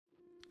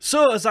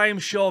So, as I am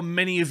sure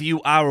many of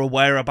you are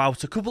aware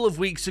about, a couple of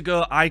weeks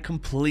ago I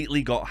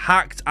completely got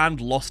hacked and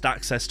lost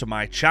access to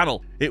my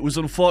channel. It was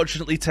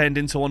unfortunately turned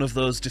into one of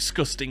those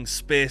disgusting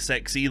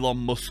SpaceX Elon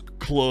Musk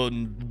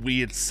clone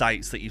weird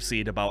sites that you've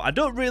seen about. I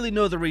don't really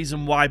know the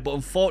reason why, but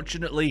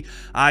unfortunately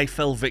I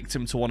fell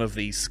victim to one of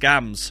these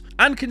scams.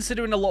 And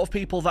considering a lot of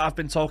people that I've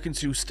been talking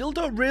to still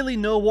don't really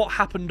know what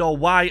happened or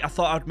why, I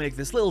thought I'd make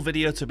this little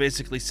video to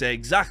basically say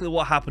exactly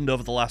what happened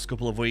over the last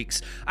couple of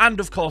weeks, and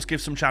of course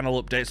give some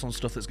channel updates on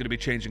stuff that's going to be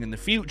changing in the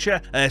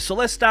future. So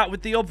let's start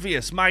with the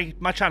obvious, my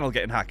channel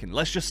getting hacked.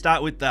 Let's just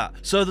start with that.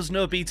 So there's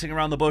no beating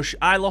around the bush.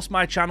 I lost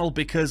my channel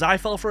because I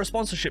fell for a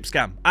sponsorship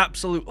scam.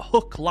 Absolute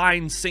hook,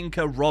 line,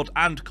 sinker, rod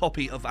and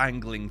copy of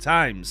Angling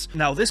Times.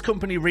 Now this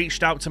company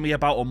reached out to me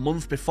about a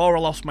month before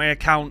I lost my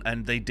account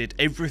and they did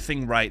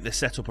everything right. They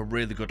set up a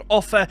really good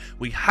offer.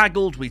 We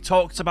haggled, we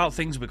talked about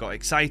things, we got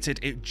excited.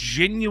 It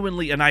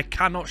genuinely, and I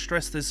cannot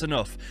stress this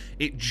enough,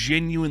 it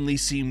genuinely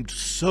seemed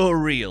so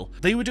real.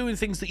 They were doing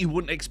things that you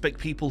wouldn't expect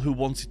people who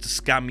wanted to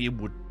scam you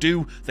would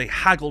do. They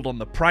haggled on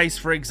the price,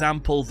 for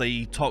example.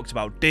 They talked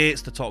about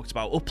dates, they talked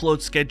about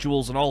upload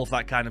schedules and all of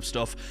that kind of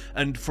stuff.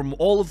 And from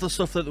all of the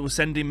stuff that they were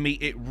sending me,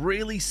 it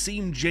really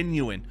seemed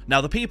genuine.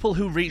 Now, the people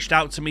who reached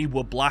out to me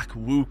were Black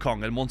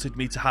Wukong and wanted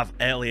me to have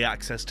early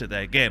access to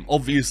their game.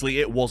 Obviously,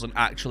 it wasn't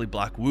actually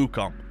Black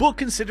Wukong. But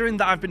considering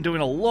that I've been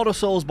doing a lot of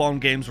Soulsborne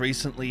games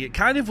recently, it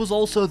kind of was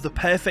also the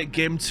perfect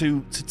game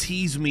to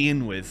tease me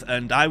in with.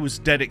 And I was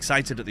dead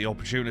excited at the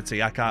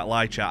opportunity. I can't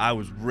lie, chat. I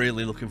was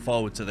really looking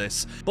forward to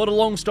this. But a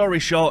long story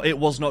short, it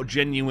was not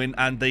genuine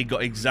and they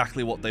got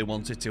exactly what they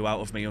wanted to out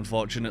of me,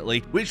 unfortunately.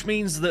 Which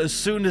means that as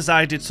soon as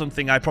I did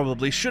something I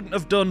probably shouldn't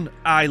have done,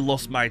 I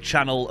lost my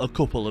channel a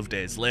couple of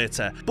days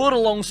later. But a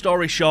long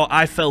story short,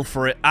 I fell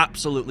for it,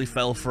 absolutely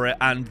fell for it,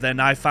 and then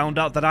I found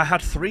out that I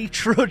had 3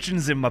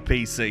 Trojans in my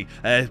PC.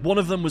 One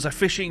of them was a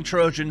phishing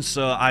Trojan,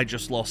 so I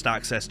just lost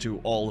access to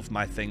all of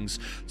my things.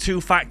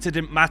 2-factor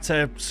didn't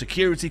matter,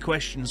 security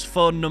questions,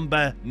 phone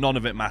number, none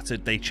of it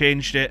mattered. They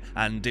changed it,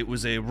 and it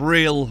was a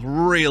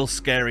real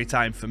scary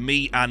time for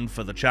me and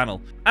for the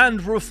channel.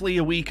 And roughly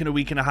a week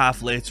and a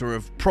half later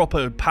of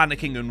proper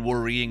panicking and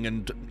worrying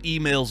and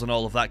emails and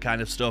all of that kind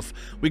of stuff,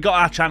 we got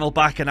our channel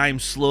back and I am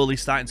slowly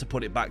starting to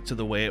put it back to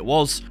the way it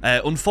was.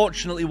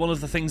 Unfortunately, one of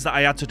the things that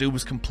I had to do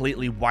was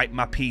completely wipe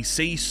my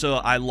PC, so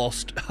I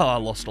lost a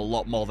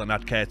lot more than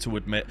I'd care to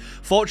admit.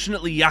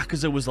 Fortunately,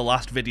 Yakuza was the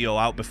last video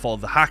out before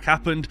the hack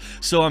happened,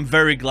 so I'm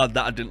very glad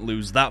that I didn't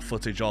lose that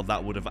footage, or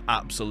that would have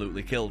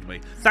absolutely killed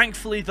me.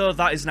 Thankfully though,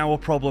 that is now a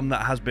problem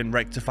that has been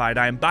rectified.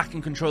 I am back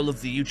in control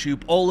of the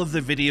YouTube. All of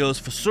the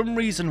videos for some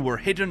reason were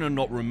hidden and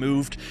not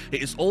removed.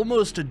 It is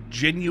almost a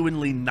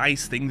genuinely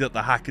nice thing that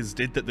the hackers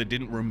did, that they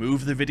didn't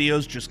remove the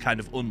videos, just kind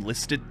of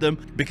unlisted them,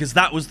 because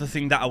that was the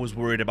thing that I was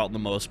worried about the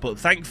most. But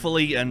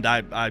thankfully, and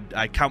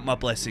I count my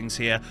blessings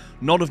here,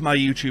 none of my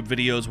YouTube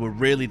videos were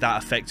really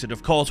that affected.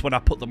 Of course, when I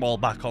put them all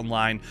back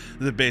online,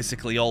 they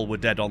basically all were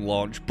dead on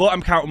launch, but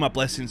I'm counting my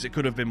blessings. It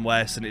could have been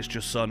worse, and it's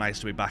just so nice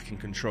to be back in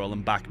control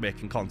and back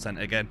making content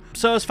again.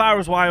 So as far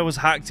as why I was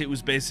hacked, it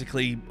was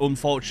basically,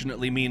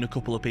 unfortunately, me and a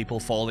couple of people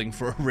falling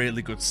for a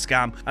really good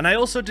scam. And I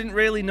also didn't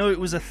really know it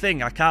was a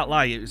thing, I can't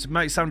lie. It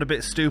might sound a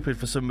bit stupid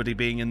for somebody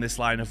being in this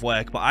line of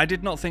work, but I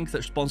did not think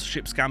that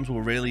sponsorship scams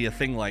were really a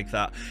thing like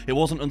that. It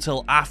wasn't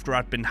until after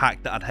I'd been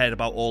hacked that I'd heard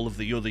about all of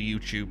the other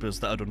YouTubers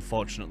that had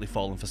unfortunately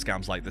fallen for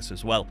scams like this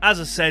as well. As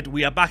I said,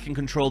 we are back in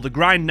control. The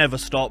grind never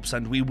stops,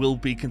 and we will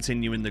be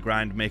continuing the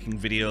grind, making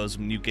videos,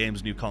 new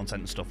games, new content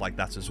and stuff like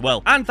that as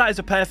well. And that is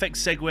a perfect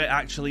segue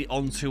actually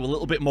onto a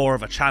little bit more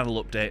of a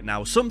channel update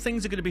now. Some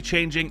things are going to be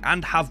changing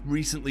and have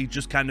recently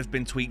just kind of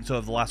been tweaked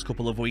over the last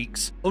couple of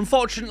weeks.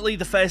 Unfortunately,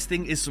 the first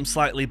thing is some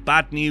slightly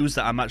bad news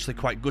that I'm actually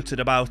quite gutted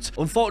about.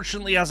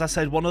 Unfortunately, as I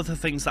said, one of the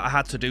things that I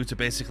had to do to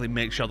basically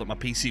make sure that my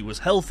PC was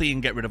healthy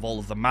and get rid of all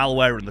of the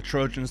malware and the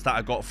Trojans that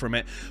I got from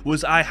it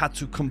was I had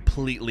to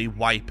completely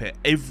wipe it.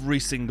 Every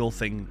single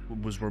thing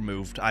was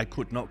removed. I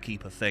could not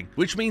keep a thing,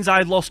 which means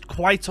I lost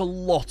quite a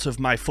lot of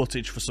my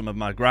footage for some of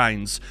my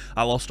grinds.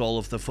 I lost all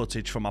of the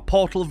footage for my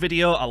Portal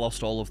video, I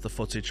lost all of the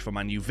footage for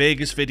my New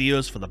Vegas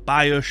videos, for the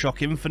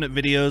BioShock Infinite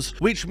videos,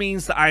 which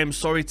means that I am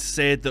sorry to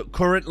say that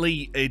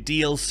currently a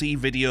DLC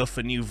video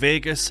for New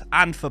Vegas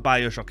and for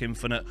BioShock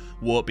Infinite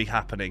won't be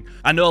happening.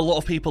 I know a lot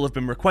of people have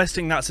been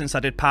requesting that since I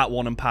did part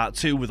 1 and part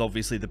 2 with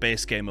obviously the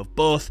base game of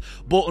both,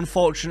 but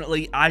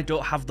unfortunately I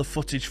don't have the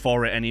footage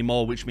for it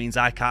anymore, which means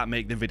I can't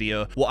make the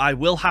video. What I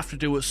will have to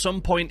do at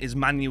some point is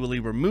manually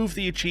remove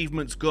the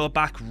achievements, go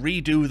back,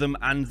 redo them,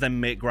 and then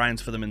make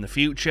grinds for them in the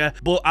future.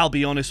 But I'll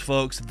be honest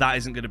folks, that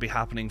isn't going to be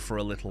happening for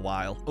a little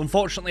while.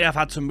 Unfortunately, I've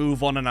had to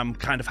move on and I'm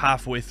kind of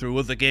halfway halfway through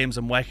other games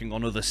and working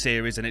on other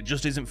series, and it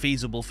just isn't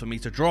feasible for me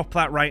to drop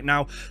that right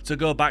now to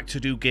go back to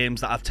do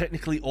games that I've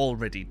technically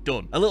already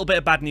done. A little bit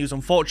of bad news,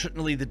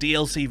 unfortunately, the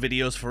DLC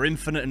videos for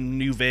Infinite and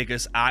New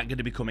Vegas aren't going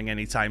to be coming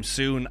anytime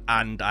soon,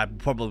 and I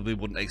probably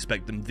wouldn't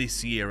expect them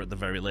this year at the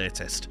very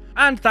latest.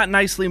 And that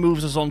nicely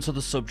moves us on to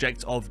the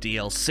subject of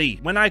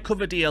DLC. When I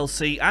cover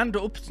DLC, and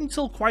up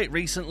until quite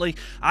recently,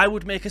 I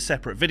would make a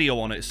separate video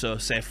on it. So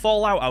say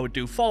Fallout, I would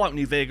do Fallout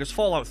New Vegas,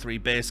 Fallout 3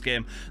 base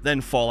game,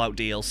 then Fallout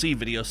DLC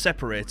video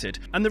separated.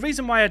 And the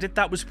reason why I did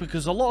that was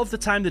because a lot of the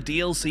time the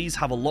DLCs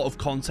have a lot of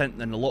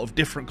content and a lot of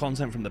different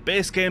content from the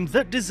base game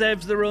that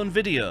deserves their own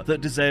video,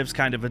 that deserves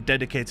kind of a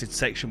dedicated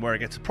section where I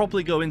get to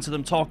properly go into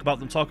them, talk about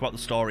the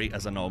story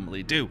as I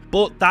normally do.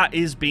 But that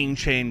is being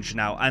changed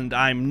now, and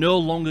I'm no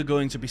longer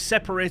going to be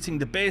separating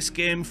the base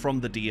game from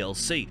the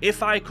DLC.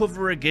 If I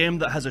cover a game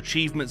that has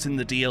achievements in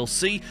the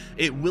DLC,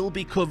 it will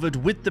be covered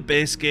with the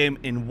base game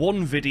in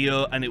one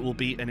video, and it will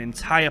be an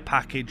entire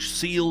package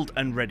sealed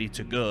and ready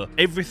to go.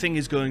 Everything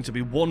is going to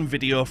be one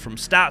video from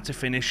start to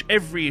finish,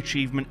 every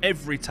achievement,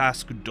 every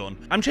task done.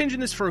 I'm changing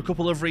this for a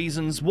couple of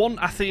reasons. One,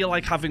 I feel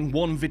like having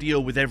one video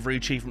with every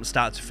achievement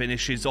start to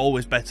finish is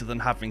always better than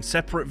having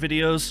separate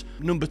videos.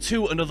 Number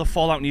two, another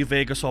Fallout New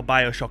Vegas or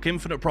Bioshock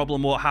Infinite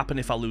problem won't happen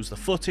if I lose the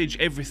footage.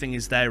 Everything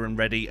is there and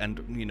ready,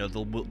 and you know,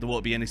 there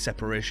won't be any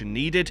separation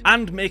needed.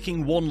 And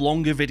making one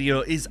longer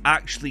video is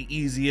actually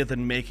easier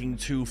than making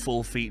two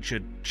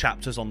full-featured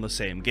chapters on the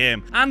same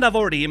game. And I've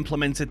already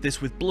implemented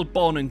this with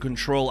Bloodborne and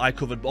Control. I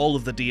covered all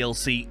of the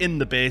DLC in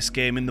the base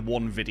game in the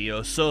one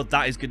video, so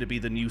that is going to be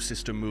the new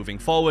system moving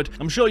forward.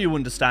 I'm sure you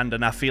understand,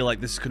 and I feel like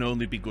this can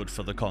only be good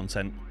for the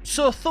content.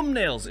 So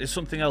thumbnails is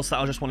something else that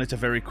I just wanted to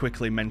very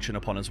quickly mention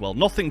upon as well.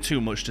 Nothing too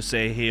much to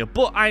say here,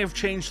 but I have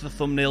changed the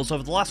thumbnails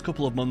over the last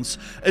couple of months.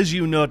 As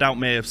you no doubt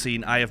may have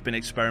seen, I have been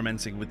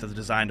experimenting with the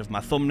design of my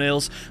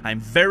thumbnails. I'm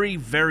very,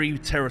 very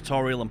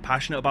territorial and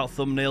passionate about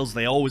thumbnails.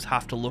 They always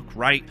have to look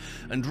right,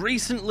 and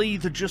recently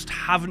they just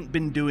haven't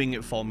been doing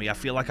it for me. I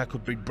feel like I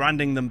could be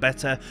branding them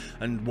better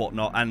and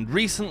whatnot, and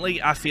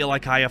recently I feel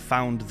like I have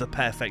found the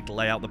perfect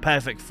layout, the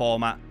perfect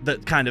format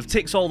that kind of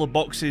ticks all the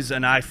boxes,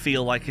 and I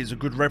feel like is a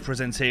good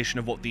representation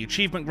of what the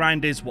achievement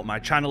grind is, what my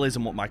channel is,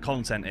 and what my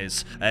content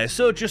is.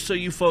 So just so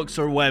you folks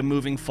are aware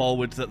moving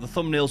forward that the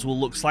thumbnails will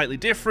look slightly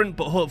different,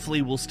 but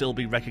hopefully will still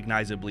be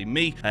recognizably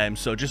me.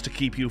 So just to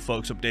keep you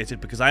folks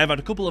updated, because I have had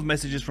a couple of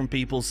messages from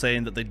people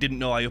saying that they didn't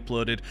know I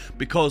uploaded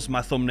because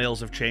my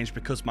thumbnails have changed,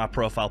 because my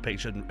profile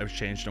picture has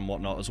changed and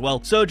whatnot as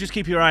well. So just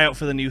keep your eye out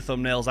for the new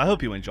thumbnails. I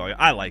hope you enjoy it.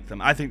 I like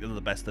them. I think they're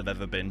the best they've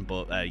ever been,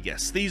 but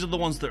yes, these are the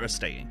ones that are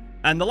staying.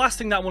 And the last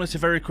thing that I wanted to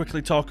very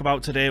quickly talk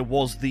about today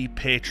was the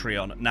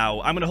Patreon.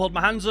 Now, I'm going to hold my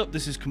hands up.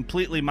 This is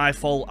completely my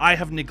fault. I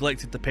have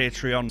neglected the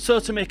Patreon. So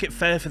to make it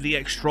fair for the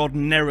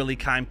extraordinarily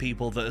kind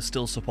people that are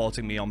still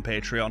supporting me on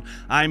Patreon,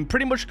 I'm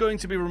pretty much going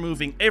to be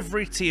removing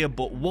every tier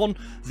but one,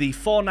 the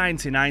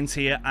 $4.99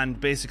 tier, and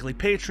basically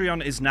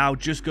Patreon is now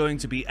just going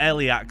to be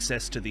early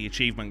access to the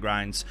achievement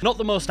grinds. Not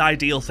the most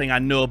ideal thing, I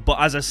know,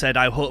 but as I said,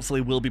 I hopefully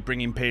will be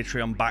bringing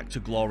Patreon back to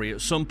glory at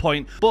some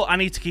point, but I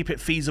need to keep it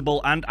feasible,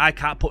 and I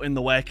can't put in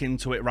the work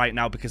into it right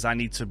now because I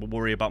need to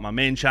worry about my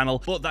main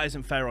channel, but that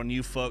isn't fair on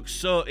you folks,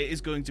 so it is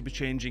going to be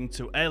changing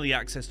to early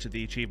access to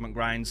the achievement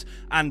grinds,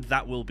 and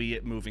that will be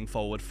it moving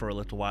forward for a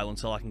little while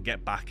until I can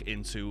get back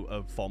into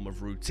a form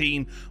of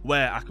routine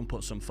where I can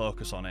put some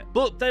focus on it.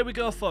 But there we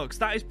go folks,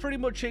 that is pretty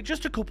much it.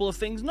 Just a couple of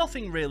things,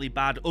 nothing really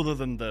bad other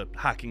than the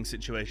hacking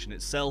situation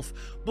itself,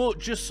 but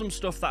just some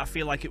stuff that I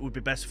feel like it would be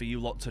best for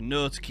you lot to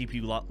know, to keep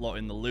you lot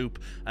in the loop,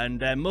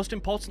 and most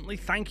importantly,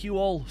 thank you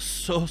all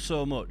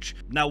so much.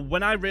 Now,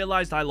 when I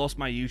realized I lost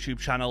my YouTube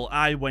channel,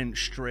 I went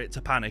straight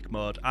to panic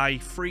mode. I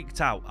freaked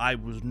out. I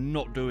was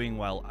not doing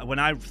well. When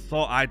I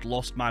thought I'd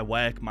lost my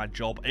work, my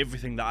job,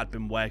 everything that I'd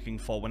been working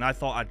for, when I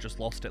thought I'd just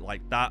lost it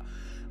like that,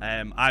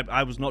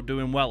 I was not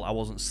doing well. I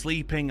wasn't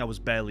sleeping, I was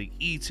barely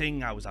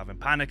eating, I was having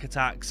panic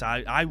attacks,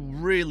 I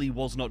really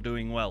was not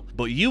doing well.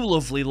 But you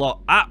lovely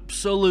lot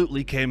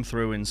absolutely came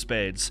through in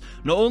spades.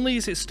 Not only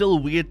is it still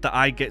weird that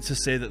I get to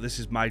say that this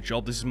is my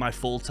job, this is my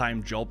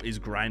full-time job, is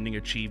grinding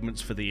achievements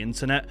for the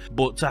internet,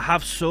 but to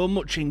have so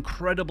much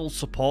incredible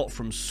support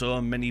from so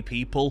many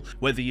people,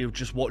 whether you're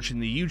just watching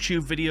the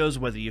YouTube videos,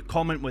 whether you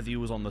comment, whether you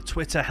was on the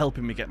Twitter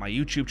helping me get my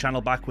YouTube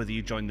channel back, whether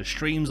you joined the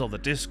streams or the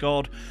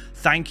Discord,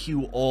 thank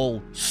you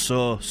all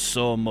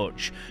so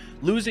much.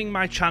 Losing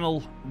my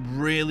channel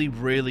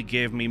really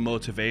gave me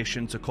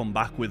motivation to come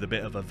back with a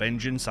bit of a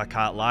vengeance, I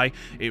can't lie.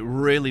 It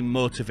really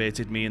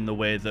motivated me in the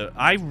way that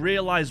I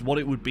realized what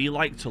it would be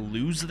like to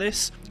lose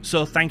this.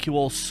 So thank you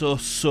all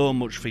so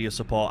much for your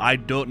support. I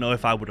don't know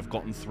if I would have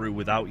gotten through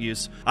without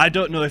yous. I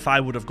don't know if I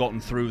would have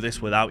gotten through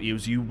this without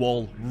yous. You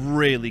all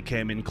really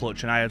came in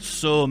clutch, and I had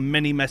so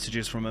many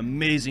messages from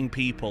amazing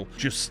people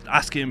just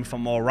asking if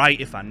I'm alright,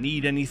 if I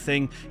need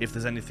anything, if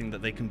there's anything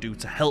that they can do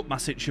to help my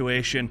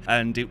situation,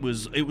 and it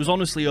was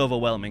honestly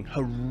overwhelming,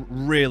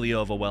 really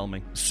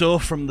overwhelming. So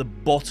from the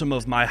bottom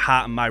of my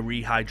heart and my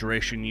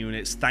rehydration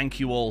units, thank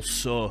you all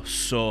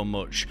so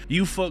much.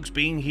 You folks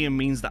being here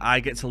means that I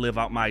get to live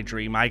out my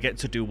dream. I get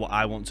to do what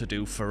I want to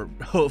do for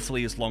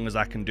hopefully as long as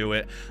I can do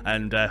it,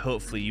 and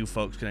hopefully you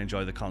folks can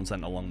enjoy the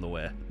content along the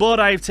way. But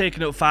I've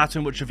taken up far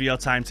too much of your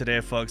time today,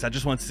 folks. I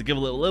just wanted to give a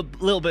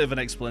little bit of an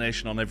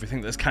explanation on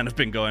everything that's kind of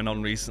been going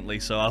on recently,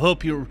 so I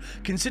hope you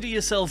consider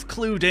yourself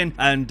clued in,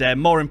 and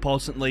more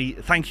importantly,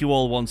 thank you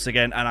all once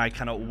again, and I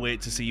cannot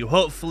wait to see you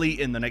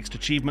hopefully in the next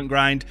achievement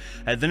grind.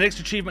 The next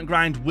achievement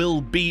grind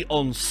will be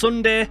on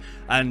Sunday,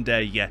 and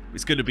yeah,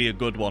 it's going to be a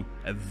good one,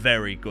 a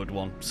very good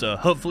one. So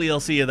hopefully I'll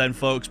see you then,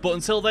 folks. But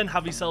until then,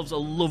 have yourselves a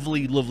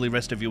lovely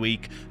rest of your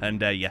week,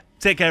 and yeah,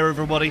 take care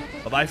everybody.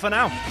 Bye bye for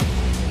now.